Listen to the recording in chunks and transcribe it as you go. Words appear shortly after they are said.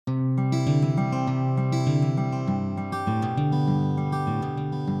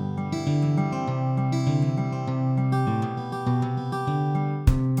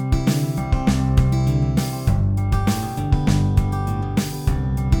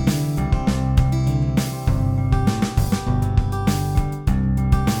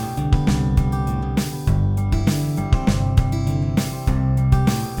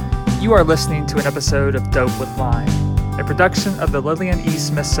You are listening to an episode of Dope with Lime, a production of the Lillian E.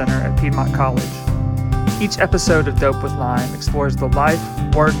 Smith Center at Piedmont College. Each episode of Dope with Lime explores the life,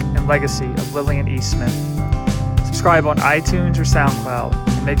 work, and legacy of Lillian E. Smith. Subscribe on iTunes or SoundCloud,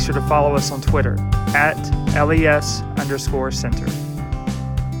 and make sure to follow us on Twitter at LES_center.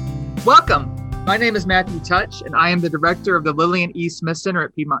 Welcome! My name is Matthew Touch, and I am the director of the Lillian E. Smith Center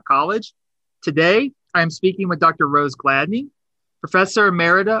at Piedmont College. Today, I am speaking with Dr. Rose Gladney, Professor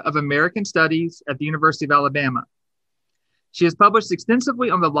Emerita of American Studies at the University of Alabama. She has published extensively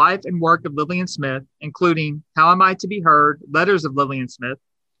on the life and work of Lillian Smith, including How Am I to Be Heard? Letters of Lillian Smith,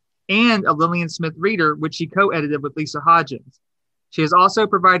 and a Lillian Smith Reader, which she co-edited with Lisa Hodgins. She has also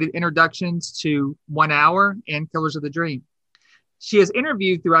provided introductions to 1 Hour and Killers of the Dream. She has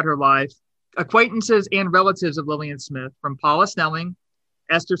interviewed throughout her life acquaintances and relatives of Lillian Smith, from Paula Snelling,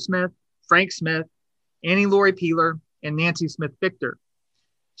 Esther Smith, Frank Smith, Annie Laurie Peeler, and Nancy Smith Victor.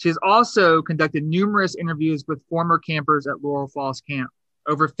 She has also conducted numerous interviews with former campers at Laurel Falls Camp,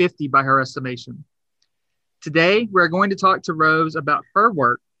 over 50 by her estimation. Today, we're going to talk to Rose about her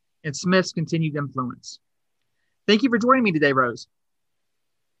work and Smith's continued influence. Thank you for joining me today, Rose.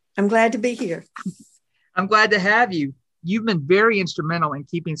 I'm glad to be here. I'm glad to have you. You've been very instrumental in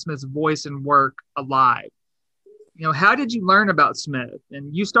keeping Smith's voice and work alive. How did you learn about Smith?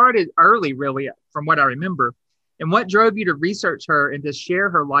 And you started early, really, from what I remember. And what drove you to research her and to share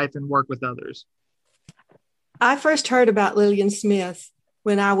her life and work with others? I first heard about Lillian Smith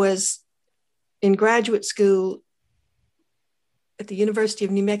when I was in graduate school at the University of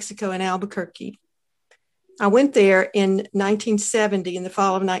New Mexico in Albuquerque. I went there in 1970, in the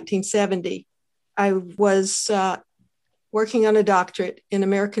fall of 1970. I was working on a doctorate in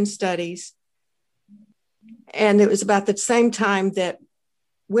American Studies. And it was about the same time that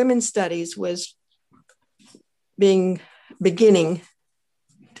women's studies was beginning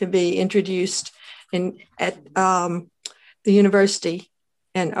to be introduced at the university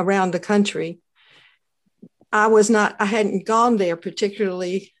and around the country. I hadn't gone there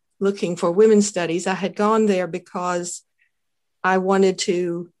particularly looking for women's studies. I had gone there because I wanted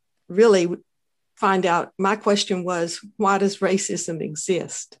to really find out. My question was, why does racism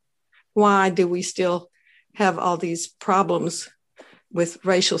exist? Why do we still have all these problems with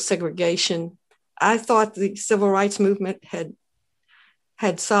racial segregation? I thought the civil rights movement had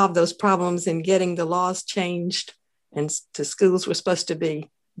solved those problems in getting the laws changed, and the schools were supposed to be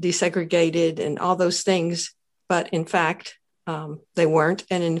desegregated and all those things. But in fact, they weren't.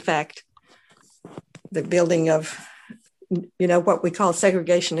 And in fact, the building of, what we call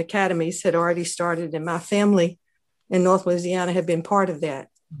segregation academies had already started, and my family in North Louisiana had been part of that.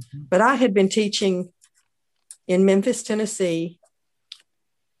 Mm-hmm. But I had been teaching in Memphis, Tennessee,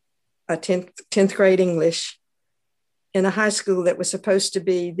 a 10th grade English in a high school that was supposed to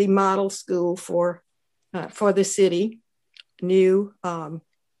be the model school for the city. The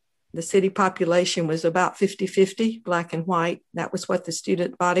city population was about 50-50, black and white. That was what the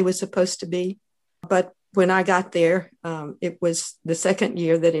student body was supposed to be. But when I got there, it was the second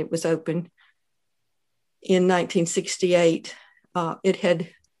year that it was open. In 1968, it had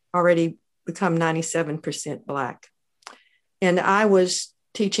already become 97% black. And I was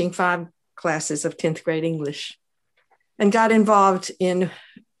teaching 5 classes of 10th grade English and got involved in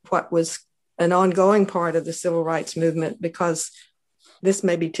what was an ongoing part of the civil rights movement, because this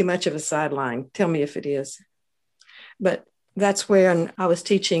may be too much of a sideline. Tell me if it is. But that's when I was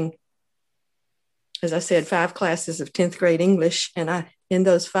teaching, as I said, 5 classes of 10th grade English. And in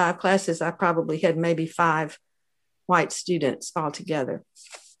those 5 classes, I probably had maybe 5 white students altogether.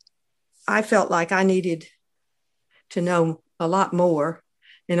 I felt like I needed to know a lot more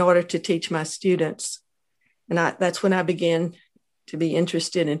in order to teach my students. And that's when I began to be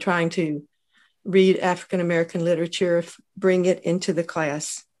interested in trying to read African-American literature, bring it into the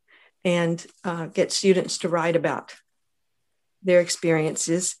class, and get students to write about their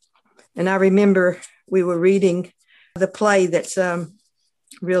experiences. And I remember we were reading the play that's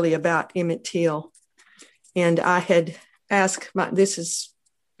really about Emmett Till. And I had asked, this is,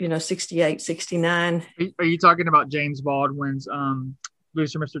 68, 69. Are you talking about James Baldwin's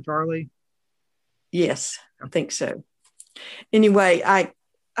Blues for Mr. Charlie? Yes, I think so. Anyway, I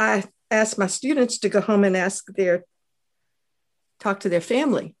asked my students to go home and talk to their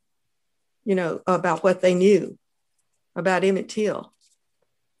family, about what they knew about Emmett Till.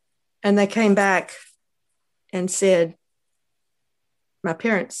 And they came back and said, my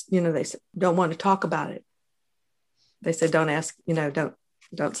parents, they said, don't want to talk about it. They said, don't ask,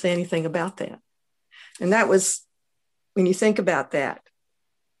 don't say anything about that. And that was, when you think about that,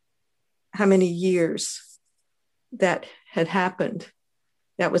 how many years that had happened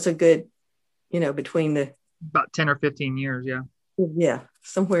that was a good, between the about 10 or 15 years. Yeah. Yeah,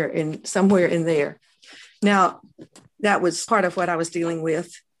 somewhere in there. Now, that was part of what I was dealing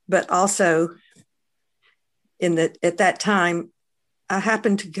with, but also at that time, I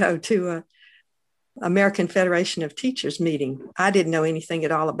happened to go to a American Federation of Teachers meeting. I didn't know anything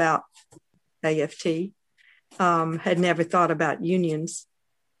at all about AFT, had never thought about unions,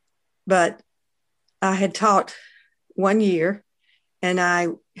 but I had taught 1 year, and I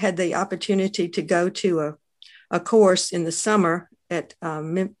had the opportunity to go to a course in the summer at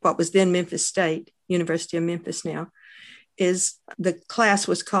what was then Memphis State, University of Memphis now. The class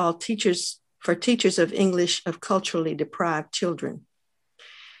was called Teachers of English of Culturally Deprived Children.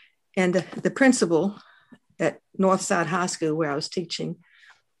 And the principal at Northside High School, where I was teaching,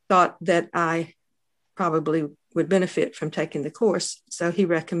 thought that I probably would benefit from taking the course. So he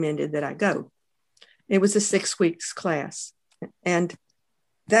recommended that I go. It was a 6 weeks class. And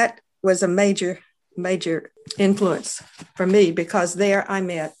that was a major influence for me, because there I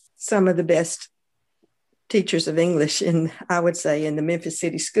met some of the best teachers of English I would say, in the Memphis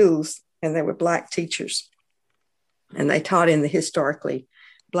City schools. And they were Black teachers. And they taught in the historically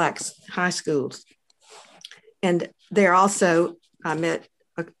Black high schools. And there also, I met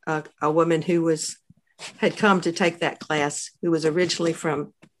a woman who had come to take that class, who was originally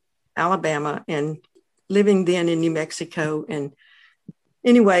from Alabama and living then in New Mexico. And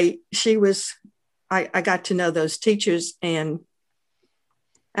anyway, I got to know those teachers. And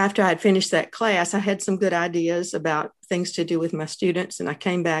after I had finished that class, I had some good ideas about things to do with my students. And I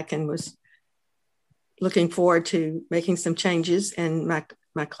came back and was looking forward to making some changes in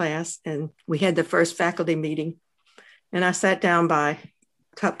my class. And we had the first faculty meeting. And I sat down by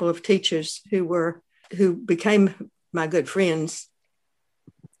a couple of teachers who became my good friends.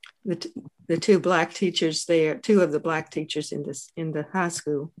 The two Black teachers there, two of the Black teachers in the high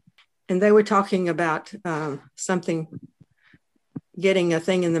school. And they were talking about getting a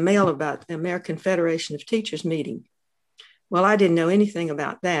thing in the mail about the American Federation of Teachers meeting. Well, I didn't know anything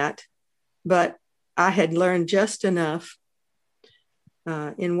about that, but I had learned just enough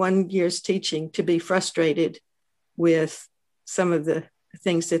in 1 year's teaching to be frustrated with some of the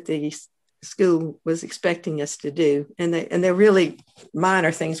things that the school was expecting us to do. And they're really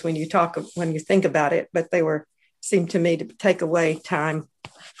minor things when you think about it, but they seemed to me to take away time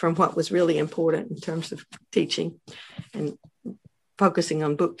from what was really important in terms of teaching and focusing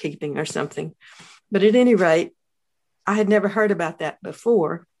on bookkeeping or something. But at any rate, I had never heard about that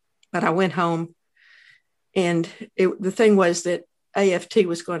before, but I went home, and the thing was that AFT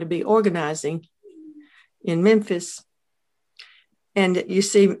was going to be organizing in Memphis. And you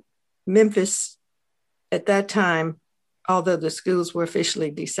see, Memphis at that time, although the schools were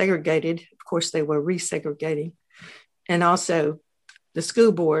officially desegregated, of course they were resegregating. And also the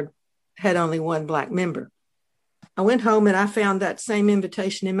school board had only one Black member. I went home and I found that same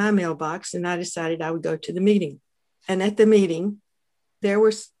invitation in my mailbox, and I decided I would go to the meeting. And at the meeting, there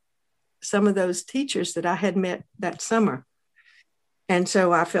were some of those teachers that I had met that summer. And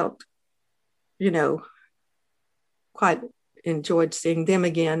so I felt, quite enjoyed seeing them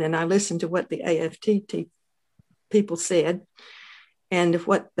again. And I listened to what the AFT people said and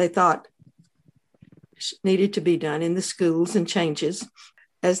what they thought needed to be done in the schools and changes.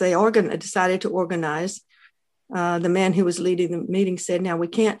 As they decided to organize, the man who was leading the meeting said, now we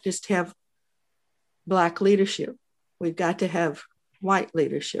can't just have Black leadership. We've got to have white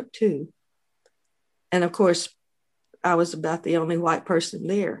leadership too. And of course, I was about the only white person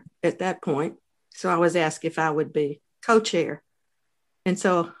there at that point. So I was asked if I would be co-chair. And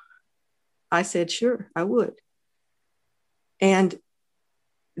so I said, sure, I would. And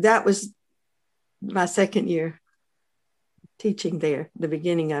that was my second year teaching there, the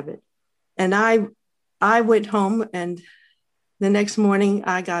beginning of it. And I went home, and the next morning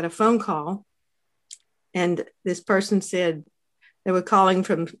I got a phone call, and this person said they were calling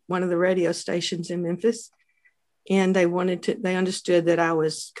from one of the radio stations in Memphis, and they understood that I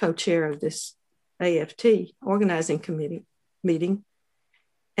was co-chair of this AFT organizing committee meeting.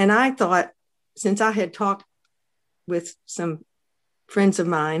 And I thought, since I had talked with some friends of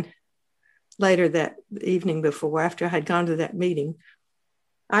mine later that evening before, after I had gone to that meeting,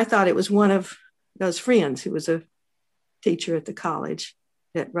 I thought it was one of those friends who was a teacher at the college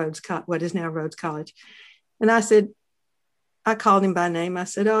at what is now Rhodes College. And I called him by name. I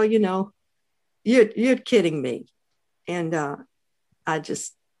said, oh, you're kidding me. And I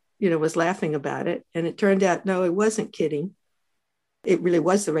just, was laughing about it. And it turned out, no, it wasn't kidding. It really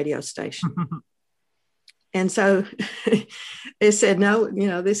was the radio station. And so it said,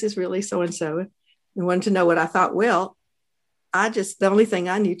 no, this is really so-and-so. They wanted to know what I thought. Well, the only thing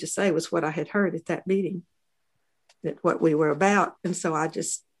I knew to say was what I had heard at that meeting, that what we were about. And so I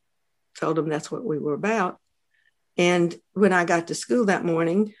just told them that's what we were about. And when I got to school that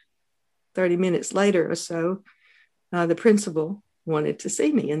morning, 30 minutes later or so, the principal wanted to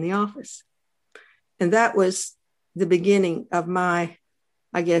see me in the office. And that was the beginning of my,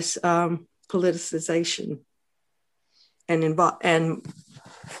 I guess, politicization and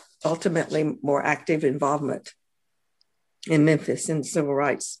ultimately more active involvement in Memphis in the civil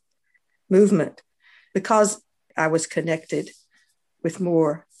rights movement, because I was connected with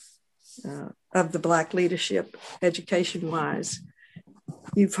more of the Black leadership education-wise.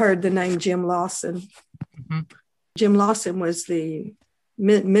 You've heard the name Jim Lawson. Mm-hmm. Jim Lawson was the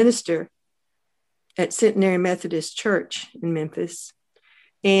minister at Centenary Methodist Church in Memphis.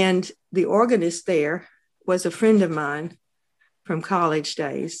 And the organist there was a friend of mine from college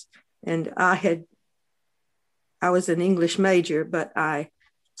days. And I was an English major, but I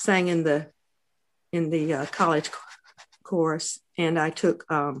sang in the college chorus, and I took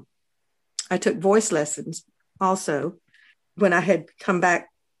voice lessons also. When I had come back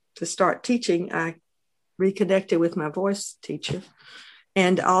to start teaching, I reconnected with my voice teacher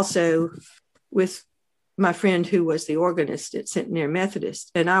and also with my friend who was the organist at Centenary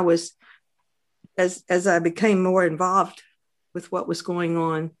Methodist. And I was, as I became more involved with what was going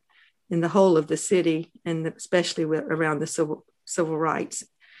on in the whole of the city, and especially around the civil rights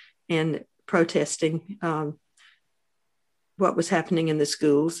and protesting what was happening in the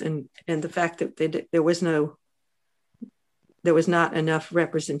schools, and the fact that there was not enough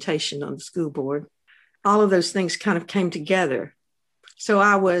representation on the school board. All of those things kind of came together. So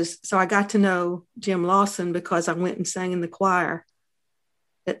I got to know Jim Lawson because I went and sang in the choir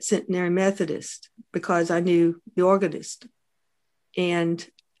at Centenary Methodist, because I knew the organist. And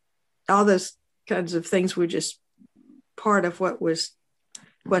all those kinds of things were just part of what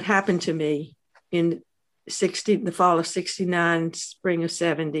happened to me in the fall of 69, spring of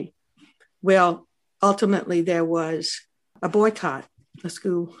 70. Well, ultimately there was a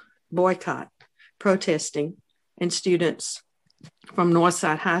school boycott, protesting, and students from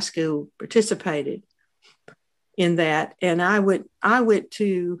Northside High School participated in that. And I went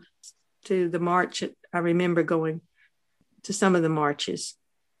to the march. I remember going to some of the marches.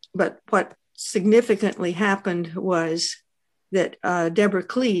 But what significantly happened was that Deborah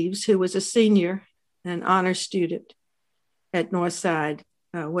Cleaves, who was a senior and honor student at Northside,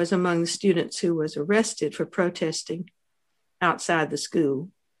 was among the students who was arrested for protesting outside the school.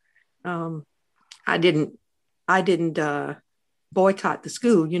 I didn't boycott the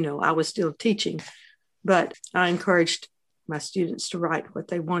school, I was still teaching, but I encouraged my students to write what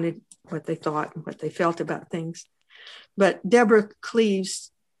they wanted, what they thought, and what they felt about things. But Deborah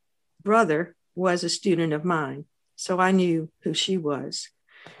Cleaves' brother was a student of mine, so I knew who she was.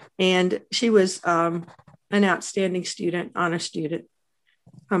 And she was an outstanding student, honor student.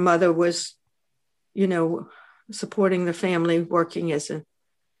 Her mother was, supporting the family, working as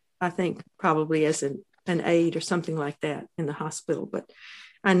I think probably as an aide or something like that in the hospital. But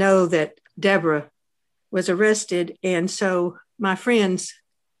I know that Deborah was arrested. And so my two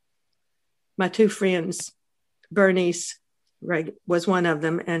friends, Bernice was one of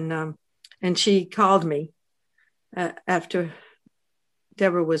them. And she called me after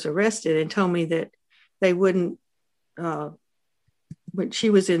Deborah was arrested and told me that they wouldn't, when she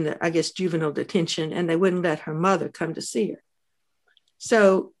was in juvenile detention, and they wouldn't let her mother come to see her.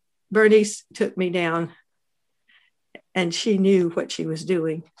 So Bernice took me down, and she knew what she was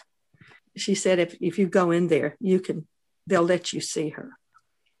doing. She said, if you go in there, they'll let you see her.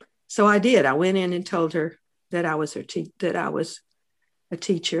 So I did. I went in and told her that I was a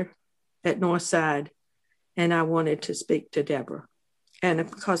teacher at Northside, and I wanted to speak to Deborah. And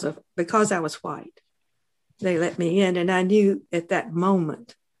because I was white, they let me in. And I knew at that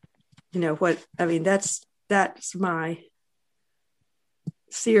moment, that's my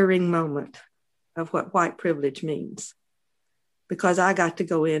searing moment of what white privilege means, because I got to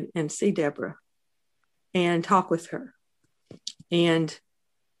go in and see Deborah and talk with her. And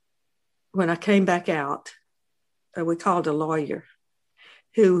when I came back out, we called a lawyer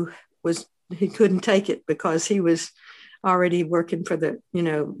he couldn't take it because he was already working for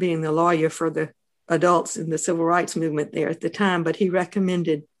being the lawyer for the adults in the civil rights movement there at the time. But he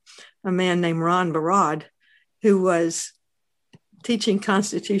recommended a man named Ron Barad, who was teaching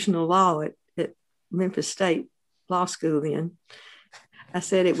constitutional law at Memphis State Law School then. I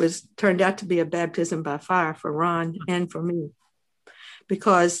said it turned out to be a baptism by fire for Ron and for me,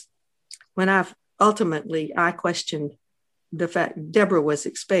 because when I questioned the fact Deborah was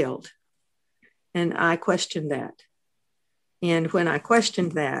expelled, and I questioned that. And when I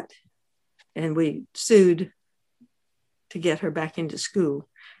questioned that, and we sued to get her back into school,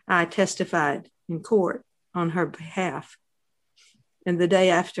 I testified in court on her behalf. And the day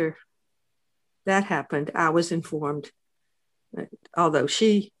after that happened, I was informed that although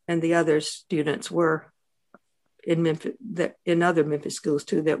she and the other students were in Memphis, in other Memphis schools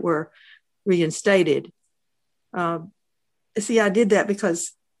too, that were reinstated. See, I did that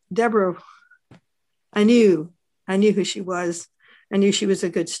because Deborah, I knew who she was. I knew she was a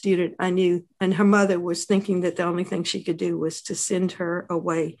good student. I knew, and her mother was thinking that the only thing she could do was to send her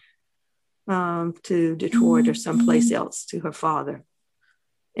away to Detroit or someplace else to her father,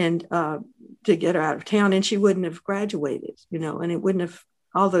 and to get her out of town. And she wouldn't have graduated, and it wouldn't have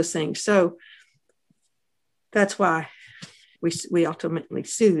all those things. So that's why we ultimately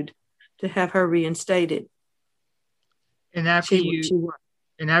sued to have her reinstated. And after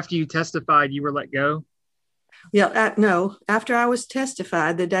you testified, you were let go? Yeah, no. After I was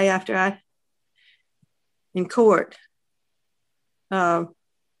testified, the day after in court, I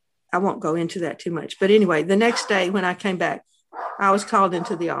won't go into that too much. But anyway, the next day when I came back, I was called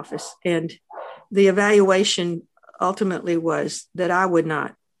into the office, and the evaluation ultimately was that I would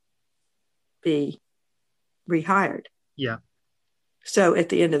not be rehired. Yeah. So at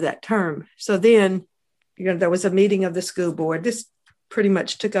the end of that term. So then, there was a meeting of the school board. This pretty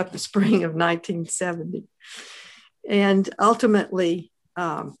much took up the spring of 1970. And ultimately,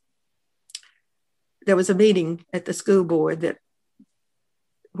 there was a meeting at the school board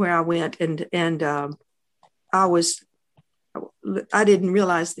where I went, and I didn't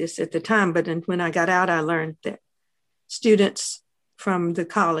realize this at the time, but when I got out, I learned that students from the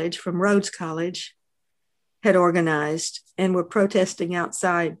college, from Rhodes College, had organized and were protesting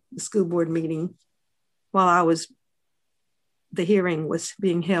outside the school board meeting while the hearing was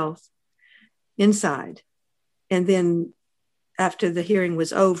being held inside. And then after the hearing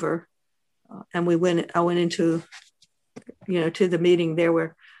was over, and I went into, to the meeting, there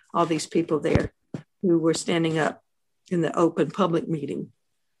were all these people there who were standing up in the open public meeting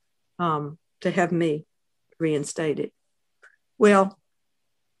to have me reinstated. Well,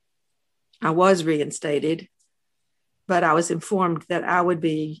 I was reinstated, but I was informed that I would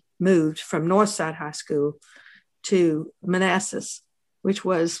be moved from Northside High School to Manassas, which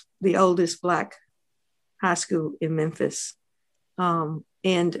was the oldest Black high school in Memphis. And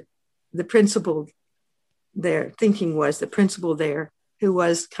the principal there, who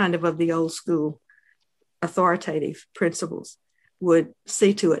was kind of the old school authoritative principals, would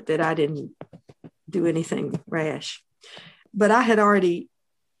see to it that I didn't do anything rash. But I had already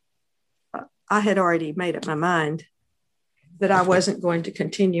made up my mind that I wasn't going to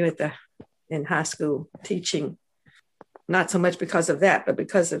continue in high school teaching, not so much because of that, but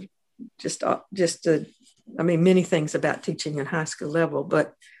because of many things about teaching in high school level.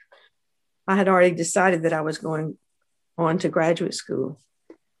 But I had already decided that I was going on to graduate school.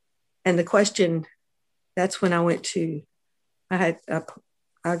 And the question, that's when I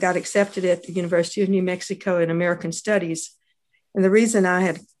got accepted at the University of New Mexico in American Studies. And the reason I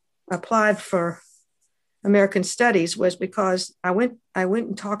had applied for American Studies was because I went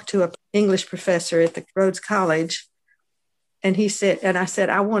and talked to an English professor at the Rhodes College, and I said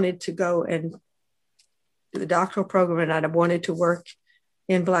I wanted to go and do the doctoral program, and I wanted to work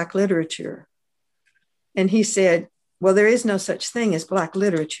in Black literature. And he said, well, there is no such thing as Black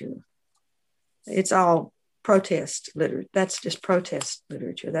literature. It's all protest literature. That's just protest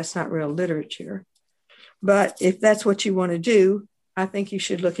literature. That's not real literature. But if that's what you want to do, I think you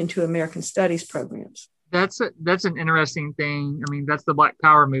should look into American Studies programs. That's an interesting thing. I mean, that's the Black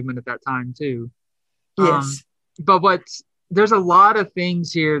Power movement at that time too. Yes. But there's a lot of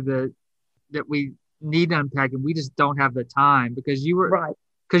things here that we need to unpack, and we just don't have the time, because you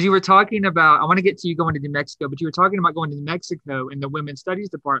were talking about, I want to get to you going to New Mexico, but you were talking about going to New Mexico in the Women's Studies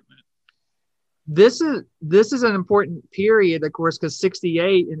department. This is an important period, of course, because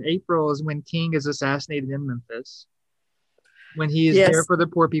 1968 in April is when King is assassinated in Memphis, when he is there for the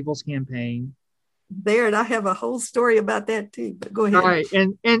Poor People's Campaign. There, and I have a whole story about that too, but go ahead. All right.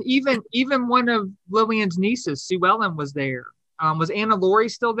 And even one of Lillian's nieces, Sue Ellen, was there. Was Anna Laurie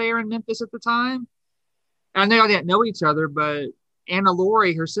still there in Memphis at the time? I know they didn't know each other, but Anna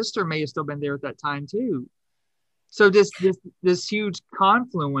Laurie, her sister, may have still been there at that time too. So this huge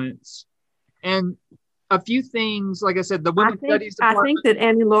confluence, and a few things, like I said, the Women's Studies department. I think that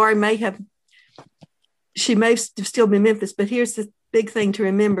Anna Laurie may still be in Memphis, but here's the big thing to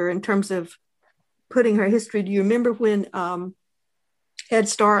remember in terms of putting her history. Do you remember when Head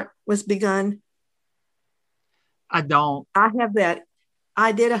Start was begun? I don't. I have that.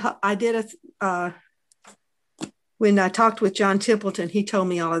 I did when I talked with John Templeton, he told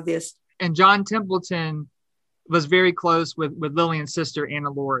me all of this. And John Templeton was very close with Lillian's sister, Anna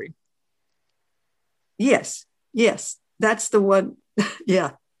Laurie. Yes, that's the one.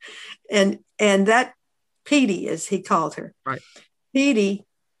 Yeah. And that Petey, as he called her. Right. Petey,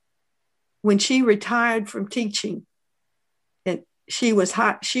 when she retired from teaching, and she was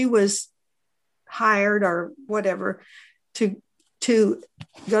hired or whatever to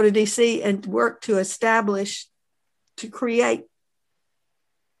go to DC and work to create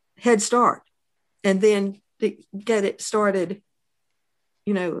Head Start, and then to get it started,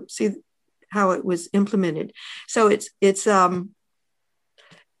 see how it was implemented. So that's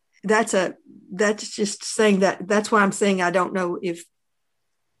just saying that's why I'm saying I don't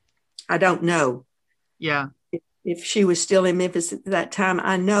know. Yeah. If she was still in Memphis at that time.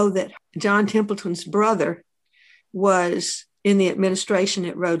 I know that John Templeton's brother was in the administration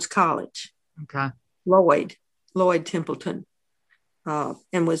at Rhodes College. Okay. Lloyd Templeton,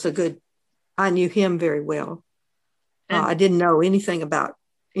 and was I knew him very well. I didn't know anything about,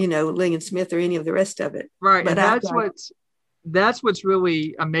 Lillian Smith or any of the rest of it. Right. But and that's what's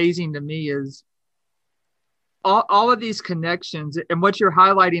really amazing to me is all of these connections. And what you're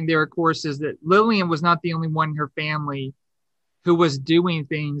highlighting there, of course, is that Lillian was not the only one in her family who was doing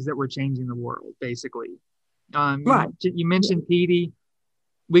things that were changing the world, basically. Right. You mentioned Petey.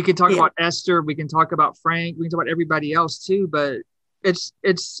 We could talk about Esther. We can talk about Frank. We can talk about everybody else too. But it's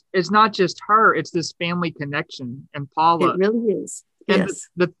not just her. It's this family connection. And Paula. It really is. And yes.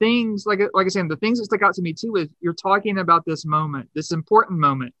 the things, like I said, the things that stuck out to me too is you're talking about this moment, this important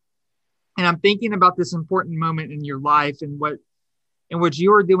moment. And I'm thinking about this important moment in your life and what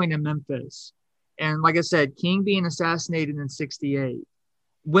you were doing in Memphis. And like I said, King being assassinated in 1968.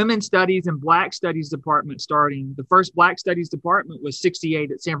 Women's Studies and Black Studies department starting. The first Black Studies department was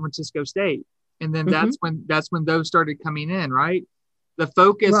 1968 at San Francisco State. And then that's when those started coming in, right? The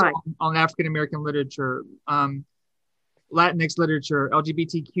focus on African-American literature, Latinx literature,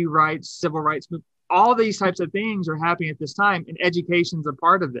 LGBTQ rights, civil rights, all these types of things are happening at this time, and education's a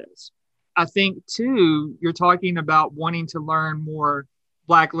part of this. I think too, you're talking about wanting to learn more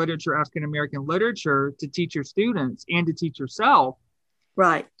Black literature, African-American literature to teach your students and to teach yourself.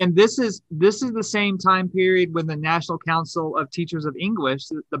 Right. And this is the same time period when the National Council of Teachers of English,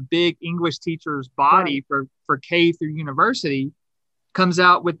 the big English teachers body for K through university, comes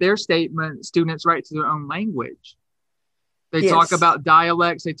out with their statement, students' right to their own language. They talk about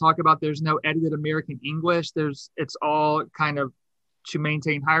dialects. They talk about there's no edited American English. It's all kind of to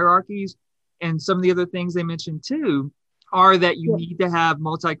maintain hierarchies. And some of the other things they mentioned too are that you need to have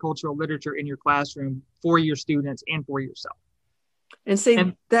multicultural literature in your classroom for your students and for yourself. And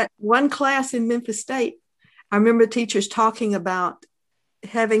see, that one class in Memphis State, I remember teachers talking about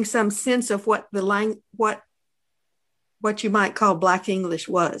having some sense of what what you might call Black English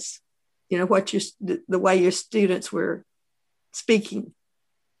was, what the way your students were speaking.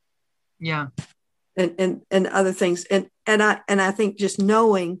 Yeah. And other things. And I think just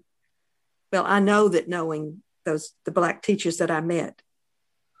knowing the Black teachers that I met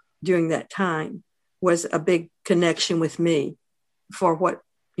during that time was a big connection with me for what,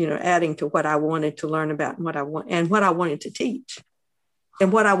 adding to what I wanted to learn about and what I wanted to teach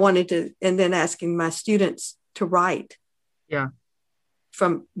and what I wanted to, and then asking my students to write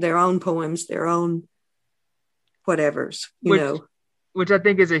from their own poems, their own whatevers, which I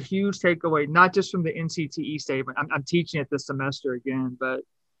think is a huge takeaway, not just from the NCTE statement. I'm teaching it this semester again, but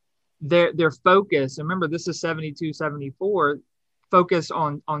their focus, and remember this is 72, 74, focus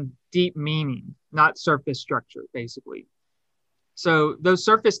on deep meaning, not surface structure, basically. So those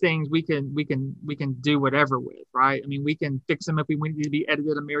surface things we can do whatever with, right? I mean, we can fix them if we want it to be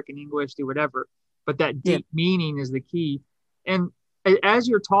edited American English, do whatever. But that deep meaning is the key. And as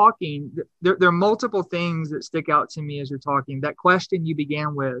you're talking, there are multiple things that stick out to me as you're talking. That question you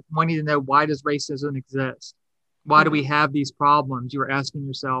began with, wanting to know, why does racism exist? Why do we have these problems? You were asking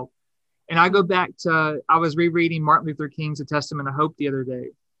yourself. And I go back to, I was rereading Martin Luther King's A Testament of Hope the other day.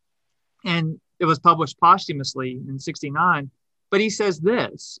 And it was published posthumously in 1969. But he says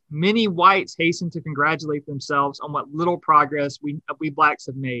this: many whites hasten to congratulate themselves on what little progress we Blacks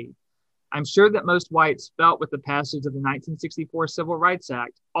have made. I'm sure that most whites felt with the passage of the 1964 Civil Rights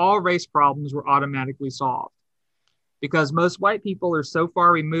Act, all race problems were automatically solved, because most white people are so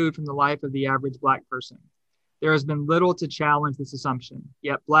far removed from the life of the average Black person. There has been little to challenge this assumption,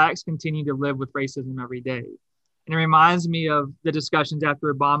 yet Blacks continue to live with racism every day. And it reminds me of the discussions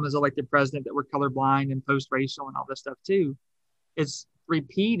after Obama was elected president that were colorblind and post-racial and all this stuff too. It's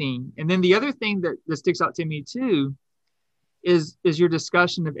repeating. And then the other thing that sticks out to me too is your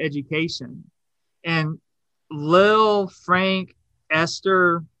discussion of education. And Lil, Frank,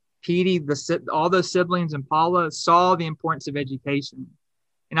 Esther, Petey, all those siblings, and Paula saw the importance of education.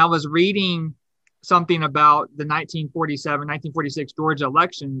 And I was reading something about the 1946 Georgia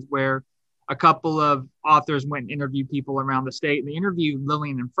elections, where a couple of authors went and interviewed people around the state, and they interviewed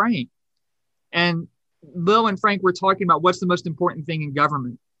Lillian and Frank. And Lil and Frank were talking about what's the most important thing in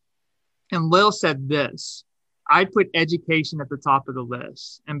government. And Lil said this: I'd put education at the top of the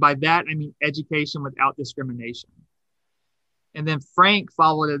list. And by that, I mean education without discrimination. And then Frank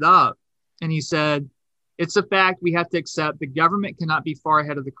followed it up and he said, it's a fact we have to accept the government cannot be far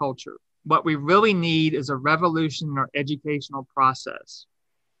ahead of the culture. What we really need is a revolution in our educational process.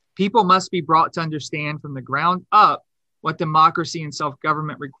 People must be brought to understand from the ground up what democracy and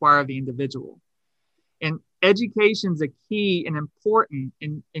self-government require of the individual. And education is a key and important.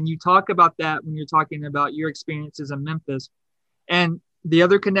 And you talk about that when you're talking about your experiences in Memphis. And the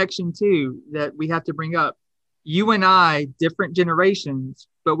other connection too, that we have to bring up, you and I, different generations,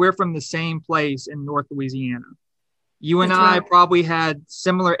 but we're from the same place in North Louisiana. You and I probably had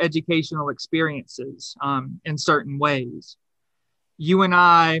similar educational experiences in certain ways. You and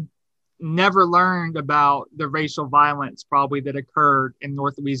I never learned about the racial violence probably that occurred in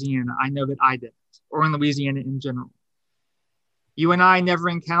North Louisiana. I know that I didn't, or in Louisiana in general. You and I never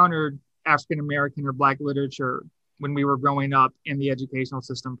encountered African-American or Black literature when we were growing up in the educational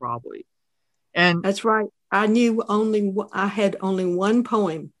system probably. And that's right. I had only one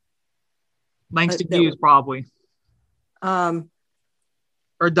poem. Langston Hughes probably. Or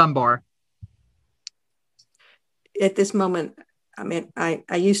Dunbar. At this moment, I mean, I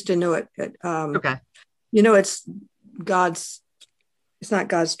used to know it. Okay. You know, it's not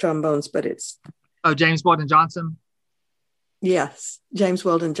God's trombones, but it's. Oh, James Weldon Johnson. Yes, James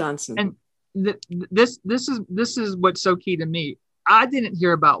Weldon Johnson. And this is what's so key to me. I didn't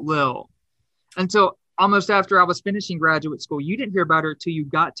hear about Lil until almost after I was finishing graduate school. You didn't hear about her till you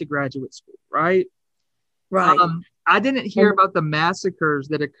got to graduate school, right? Right. I didn't hear about the massacres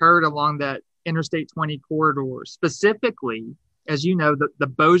that occurred along that Interstate 20 corridor. Specifically, as you know, the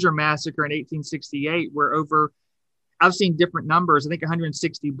Bossier Massacre in 1868, where I've seen different numbers. I think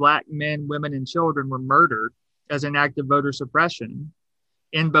 160 Black men, women, and children were murdered as an act of voter suppression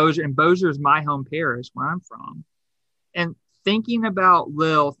in Bossier. And Bossier is my home parish where I'm from. And thinking about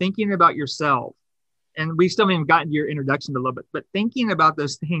Lil, thinking about yourself, and we still haven't even gotten to your introduction a little bit, but thinking about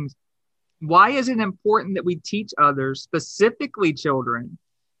those things, why is it important that we teach others, specifically children,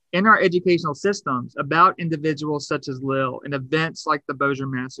 in our educational systems about individuals such as Lil and events like the Bossier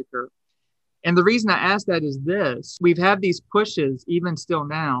Massacre? And the reason I ask that is this: we've had these pushes, even still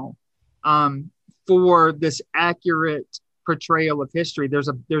now, for this accurate portrayal of history. There's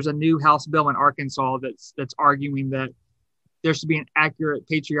a new House bill in Arkansas that's arguing that there should be an accurate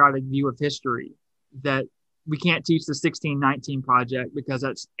patriotic view of history, that we can't teach the 1619 Project because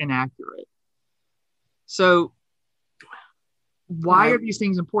that's inaccurate. So why are these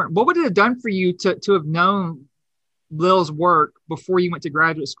things important? What would it have done for you to have known Lil's work before you went to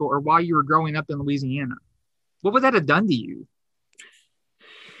graduate school or while you were growing up in Louisiana? What would that have done to you?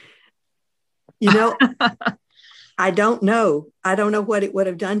 You know, I don't know. I don't know what it would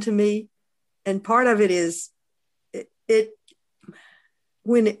have done to me. And part of it is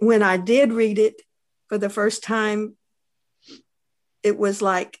when I did read it for the first time, it was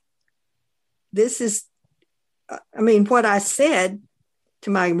like, what I said to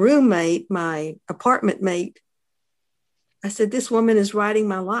my roommate, my apartment mate, I said, this woman is writing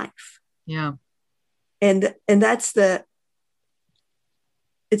my life. Yeah. And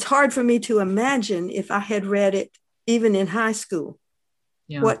it's hard for me to imagine if I had read it even in high school,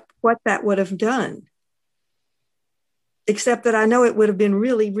 what that would have done. Except that I know it would have been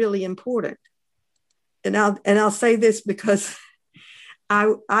really, really important. And I'll say this because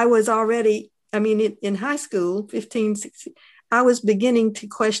I was already, in high school, 15, 16, I was beginning to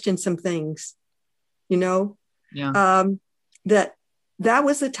question some things, that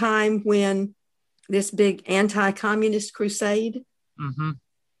was a time when this big anti-communist crusade, mm-hmm.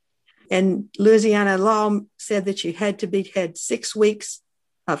 and Louisiana law said that you had had 6 weeks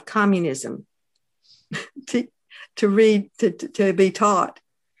of communism to read, to be taught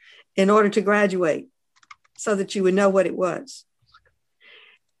in order to graduate so that you would know what it was.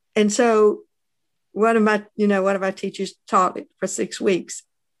 And so one of my teachers taught it for 6 weeks.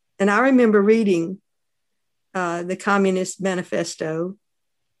 And I remember reading the Communist Manifesto,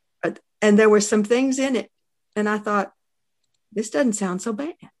 and there were some things in it. And I thought, this doesn't sound so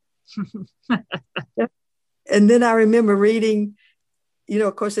bad. And then I remember reading,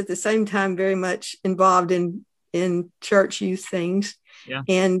 of course, at the same time, very much involved in church youth things. Yeah.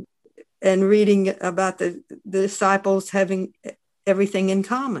 And and reading about the disciples having everything in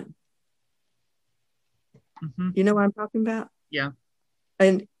common. Mm-hmm. You know what I'm talking about? Yeah.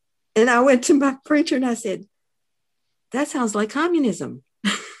 And I went to my preacher and I said, that sounds like communism.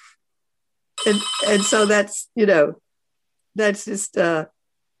 and so that's, that's just, I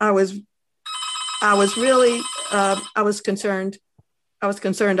was really, I was concerned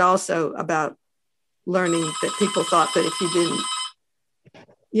also about learning that people thought that if you didn't,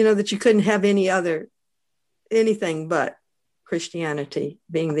 that you couldn't have anything but Christianity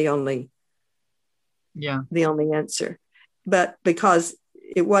being the only answer. But because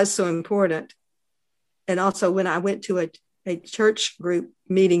it was so important, and also when I went to a church group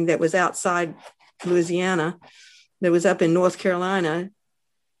meeting that was outside Louisiana, that was up in North Carolina,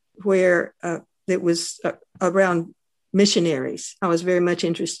 where it was around missionaries. I was very much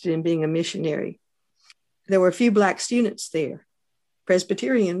interested in being a missionary. There were a few Black students there,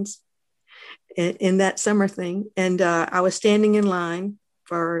 Presbyterians, in that summer thing. And I was standing in line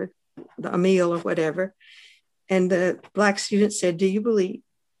for a meal or whatever. And the Black student said, do you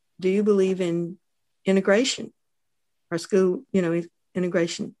believe in integration or school,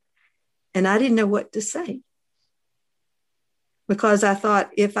 integration? And I didn't know what to say, because I thought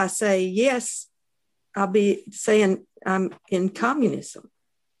if I say yes, I'll be saying I'm in communism.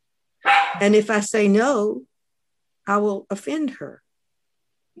 And if I say no, I will offend her.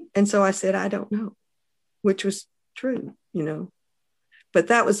 And so I said, I don't know, which was true, but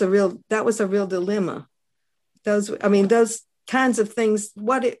that was a real dilemma. Those kinds of things,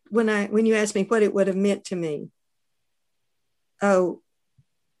 when you asked me what it would have meant to me, I'm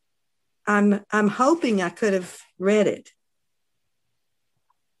hoping I could have read it.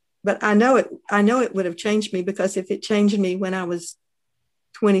 But I know it would have changed me, because if it changed me when I was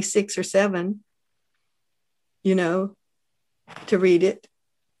 26 or 7, to read it.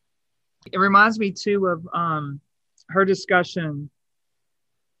 It reminds me too of her discussion.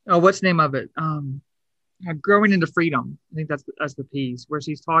 Oh, what's the name of it? Growing into Freedom. I think that's the piece where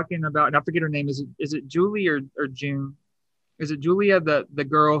she's talking about, and I forget her name. Is it Julie or June? Is it Julia, the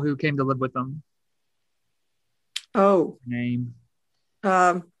girl who came to live with them? Oh, her name.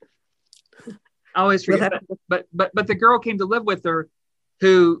 I always forget. But the girl came to live with her,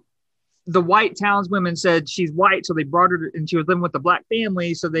 who the white townswomen said she's white, so they brought her, and she was living with the Black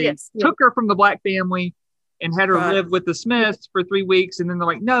family, so they took her from the Black family and had her live with the Smiths for 3 weeks, and then they're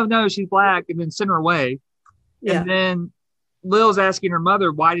like, no, she's Black, and then sent her away. And then Lil's asking her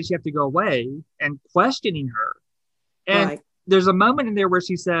mother, why did she have to go away, and questioning her. And there's a moment in there where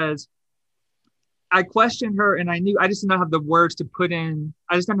she says, I questioned her, and I just didn't have the words to put in.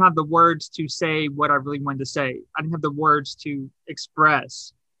 I just didn't have the words to say what I really wanted to say. I didn't have the words to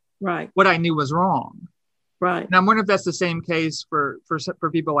express what I knew was wrong. Right. And I'm wondering if that's the same case for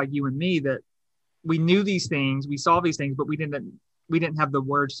people like you and me, that we knew these things, we saw these things, but we didn't have the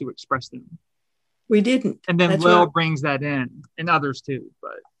words to express them. We didn't. And then Lil brings that in, and others too.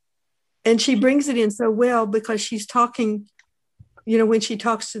 And she brings it in so well, because she's talking, when she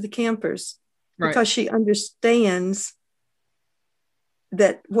talks to the campers, because she understands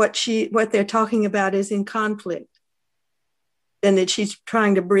that what they're talking about is in conflict, and that she's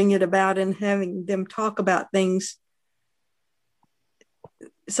trying to bring it about and having them talk about things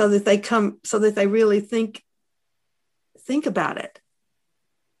so that they really think about it.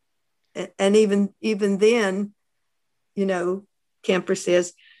 And even then, Kemper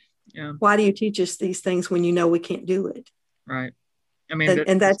says, why do you teach us these things when you know we can't do it? Right. I mean,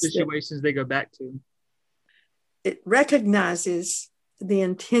 and that's the situations they go back to. It recognizes the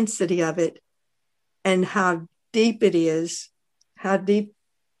intensity of it, and how deep it is, how deep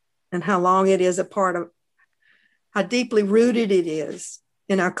and how long it is a part of, how deeply rooted it is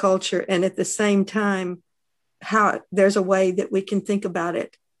in our culture. And at the same time, how there's a way that we can think about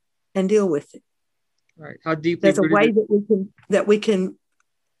it and deal with it. Right. How deeply there's a way that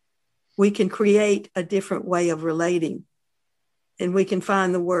we can create a different way of relating, and we can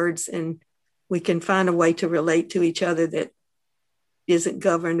find the words, and we can find a way to relate to each other that isn't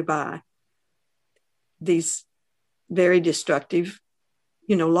governed by these very destructive,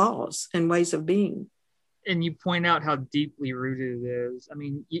 laws and ways of being. And you point out how deeply rooted it is. I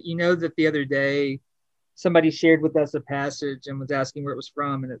mean, you know that the other day somebody shared with us a passage and was asking where it was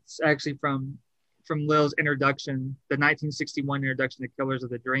from, and it's actually from Lil's introduction, the 1961 introduction to Killers of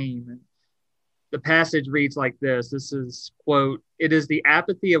the Dream. And the passage reads like this. This is, quote, "It is the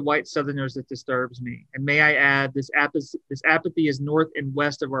apathy of white Southerners that disturbs me. And may I add, this apathy is north and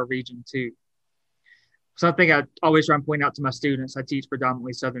west of our region too." Something I always try and point out to my students, I teach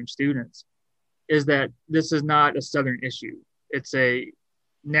predominantly Southern students, is that this is not a Southern issue. It's a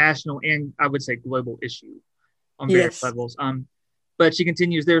national and I would say global issue on various Yes. levels. But she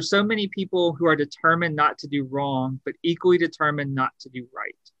continues, there are so many people who are determined not to do wrong, but equally determined not to do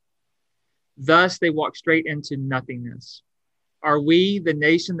right. Thus, they walk straight into nothingness. Are we, the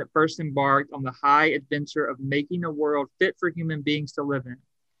nation that first embarked on the high adventure of making a world fit for human beings to live in,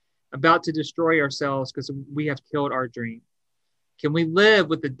 about to destroy ourselves because we have killed our dream? Can we live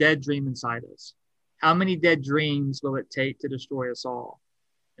with the dead dream inside us? How many dead dreams will it take to destroy us all?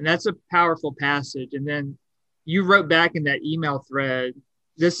 And that's a powerful passage. And then you wrote back in that email thread,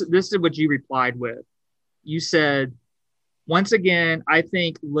 this is what you replied with. You said, once again, I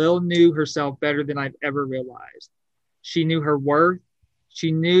think Lil knew herself better than I've ever realized. She knew her worth.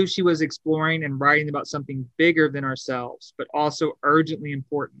 She knew she was exploring and writing about something bigger than ourselves, but also urgently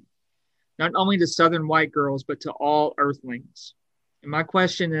important, not only to Southern white girls, but to all earthlings. And my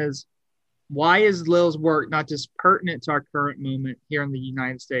question is, why is Lil's work not just pertinent to our current moment here in the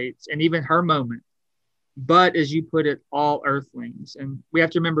United States and even her moment, but as you put it, all earthlings? And we have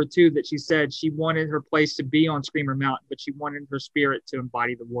to remember too that she said she wanted her place to be on Screamer Mountain, but she wanted her spirit to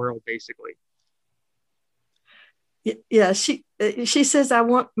embody the world, basically. Yeah, she says, I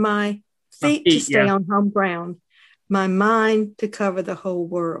want my feet to stay on home ground, my mind to cover the whole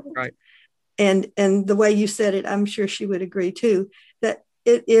world. Right. And the way you said it, I'm sure she would agree too, that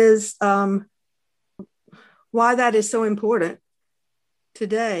it is why that is so important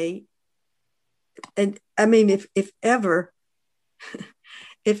today. And I mean, if ever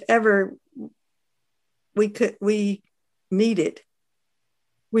we need it,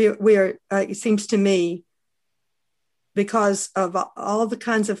 we are, it seems to me, because of all the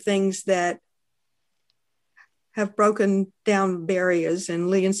kinds of things that have broken down barriers. And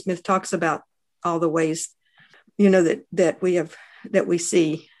Lillian Smith talks about all the ways, that we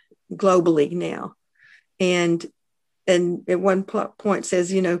see globally now. And at one point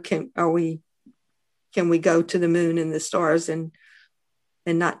says, can we go to the moon and the stars and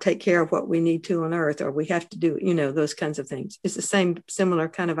not take care of what we need to on Earth, or we have to do, those kinds of things. It's the same, similar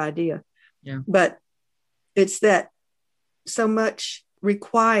kind of idea. Yeah. But it's that so much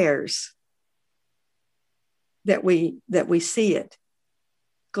requires that we see it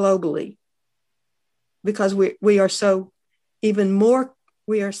globally, because we are so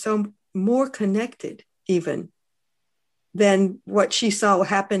more connected even than what she saw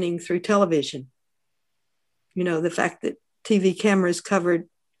happening through television. The fact that TV cameras covered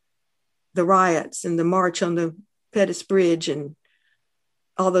the riots and the march on the Pettus Bridge and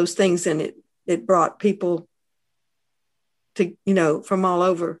all those things, and it brought people to, from all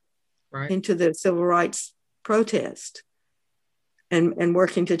over, right, into the civil rights protest and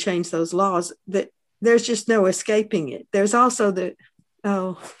working to change those laws. That there's just no escaping it. There's also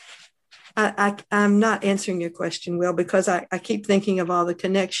I'm not answering your question well, because I keep thinking of all the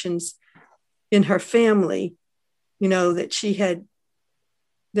connections in her family, that she had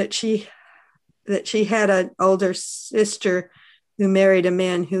an older sister who married a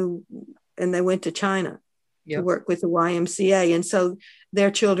man and they went to China to work with the YMCA. And so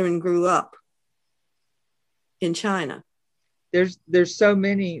their children grew up in China. There's so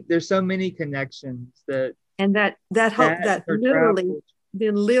many connections that literally,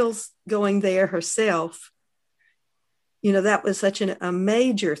 then Lil's going there herself, that was such a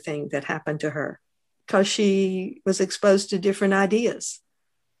major thing that happened to her, because she was exposed to different ideas.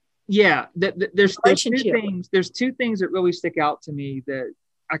 Yeah, there's two things that really stick out to me that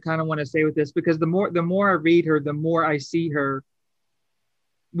I kind of want to say with this, because the more I read her, the more I see her.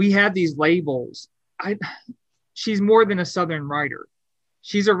 We have these labels. She's more than a Southern writer.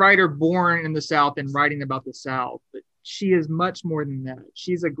 She's a writer born in the South and writing about the South, but she is much more than that.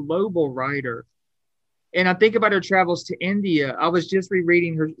 She's a global writer. And I think about her travels to India. I was just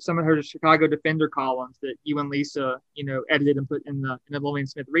rereading some of her Chicago Defender columns that you and Lisa, edited and put in the Lillian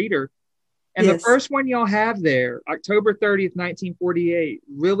Smith Reader. And The first one y'all have there, October 30th, 1948,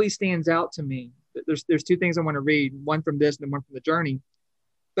 really stands out to me. There's two things I want to read, one from this and then one from the journey.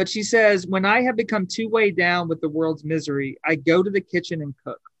 But she says, when I have become too weighed down with the world's misery, I go to the kitchen and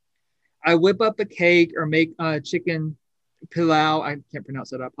cook. I whip up a cake or make chicken pilau. I can't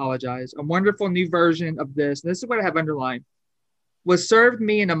pronounce that. I apologize. A wonderful new version of this. And this is what I have underlined. Was served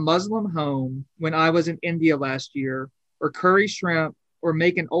me in a Muslim home when I was in India last year, or curry shrimp, or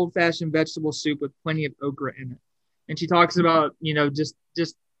make an old-fashioned vegetable soup with plenty of okra in it. And she talks about, just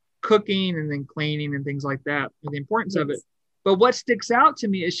cooking and then cleaning and things like that, and the importance of it. But what sticks out to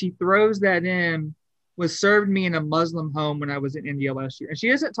me is she throws that in, was served me in a Muslim home when I was in India last year. And she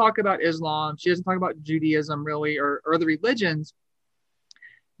doesn't talk about Islam. She doesn't talk about Judaism really, or other religions.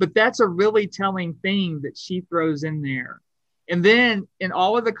 But that's a really telling thing that she throws in there. And then in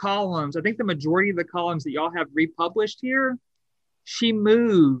all of the columns, I think the majority of the columns that y'all have republished here, she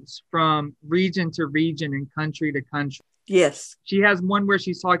moves from region to region and country to country. Yes. She has one where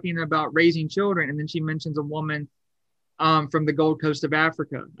she's talking about raising children, and then she mentions a woman from the Gold Coast of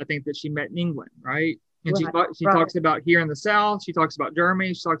Africa, I think, that she met in England, right? And she talks about here in the South. She talks about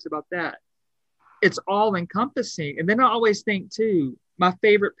Germany. She talks about that. It's all encompassing. And then I always think, too, my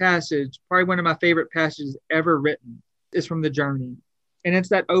favorite passage, probably one of my favorite passages ever written, is from The Journey. And it's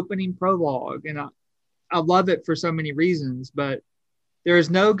that opening prologue. And I love it for so many reasons, but there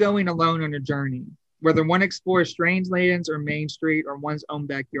is no going alone on a journey, whether one explores strange lands or Main Street or one's own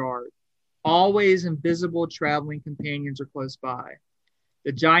backyard. Always invisible traveling companions are close by.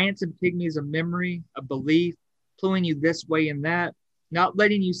 The giants and pygmies of memory, of belief, pulling you this way and that, not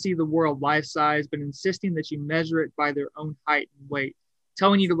letting you see the world life-size, but insisting that you measure it by their own height and weight,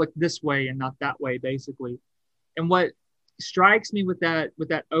 telling you to look this way and not that way, basically. And what strikes me with that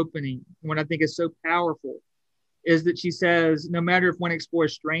opening, what I think is so powerful, is that she says, no matter if one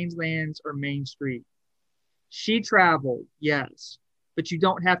explores strange lands or Main Street, she traveled, yes, but you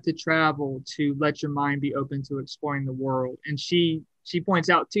don't have to travel to let your mind be open to exploring the world. And she points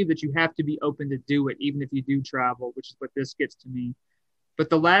out, too, that you have to be open to do it, even if you do travel, which is what this gets to me. But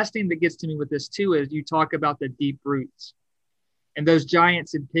the last thing that gets to me with this, too, is you talk about the deep roots. And those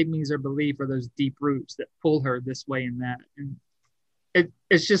giants and pygmies of belief are those deep roots that pull her this way and that. And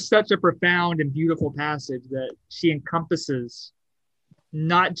it's just such a profound and beautiful passage that she encompasses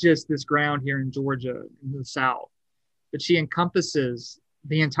not just this ground here in Georgia, in the South, but she encompasses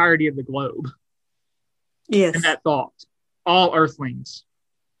the entirety of the globe. Yes. And that thought, all earthlings.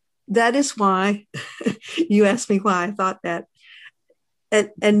 That is why you asked me why I thought that.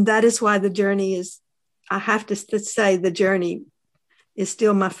 And that is why The Journey is, I have to say, The Journey is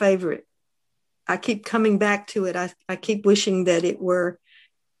still my favorite. I keep coming back to it. I keep wishing that it were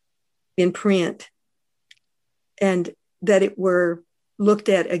in print and that it were looked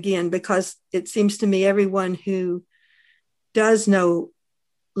at again, because it seems to me everyone who does know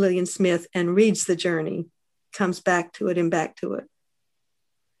Lillian Smith and reads The Journey comes back to it and back to it.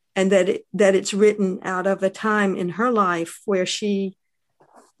 And that it's written out of a time in her life where she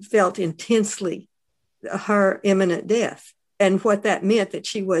felt intensely her imminent death and what that meant, that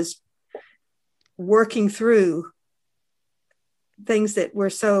she was working through things that were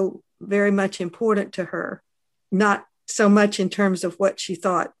so very much important to her, not so much in terms of what she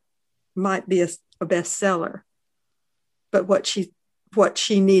thought might be a bestseller, but what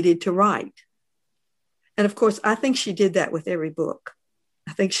she needed to write. And of course, I think she did that with every book.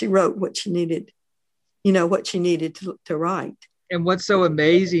 I think she wrote what she needed, what she needed to write. And what's so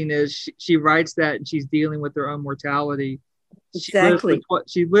amazing is she writes that and she's dealing with her own mortality. Exactly.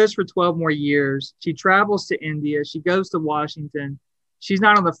 She lives for 12 more years. She travels to India. She goes to Washington. She's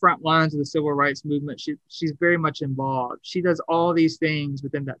not on the front lines of the civil rights movement. She's very much involved. She does all these things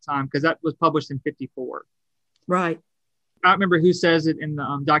within that time, because that was published in 1954. Right. I don't remember who says it in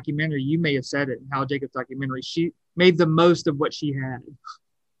the documentary. You may have said it in Hal Jacobs' documentary. She made the most of what she had,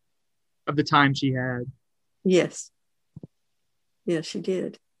 of the time she had. Yes. Yes, she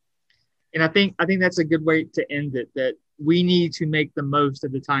did. And I think that's a good way to end it, that we need to make the most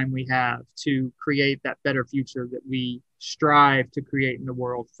of the time we have to create that better future that we strive to create in the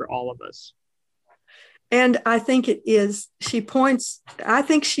world for all of us. And I think it is, I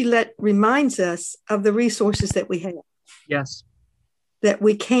think she reminds us of the resources that we have. Yes. That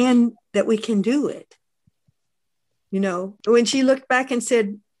we can do it. When she looked back and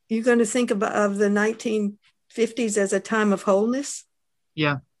said, you're going to think of the 1950s as a time of wholeness.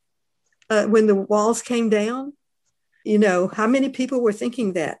 Yeah. When the walls came down, how many people were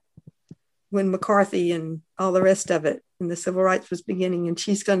thinking that when McCarthy and all the rest of it and the civil rights was beginning, and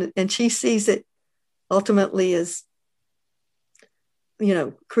she sees it ultimately as,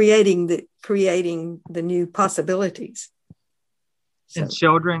 creating the new possibilities. So. And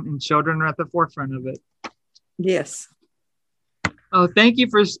children are at the forefront of it. Yes. Oh, thank you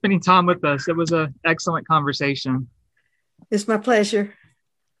for spending time with us. It was an excellent conversation. It's my pleasure.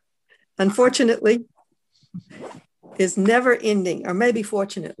 Unfortunately, it's never ending, or maybe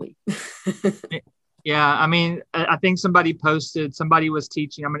fortunately. Yeah, I mean, I think somebody was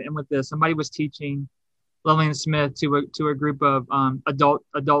teaching, I'm going to end with this. Somebody was teaching Lillian Smith to a group of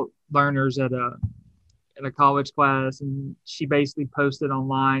adult learners at a college class, and she basically posted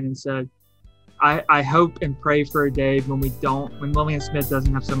online and said, I hope and pray for a day when Lillian Smith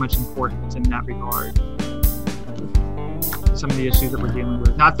doesn't have so much importance in that regard. Some of the issues that we're dealing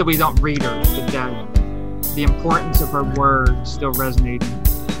with. Not that we don't read her, but that the importance of her words still resonating,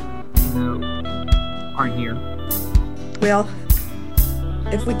 aren't here. Well,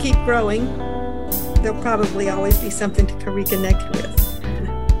 if we keep growing, there'll probably always be something to reconnect with.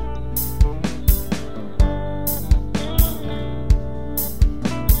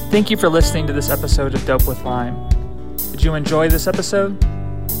 Thank you for listening to this episode of Dope with Lime. Did you enjoy this episode?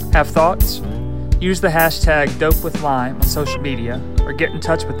 Have thoughts? Use the hashtag #DopeWithLime on social media or get in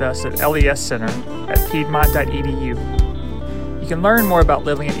touch with us at lescenter@piedmont.edu. You can learn more about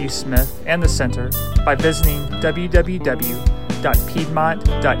Lillian E. Smith and the Center by visiting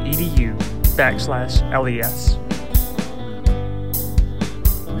www.piedmont.edu/les.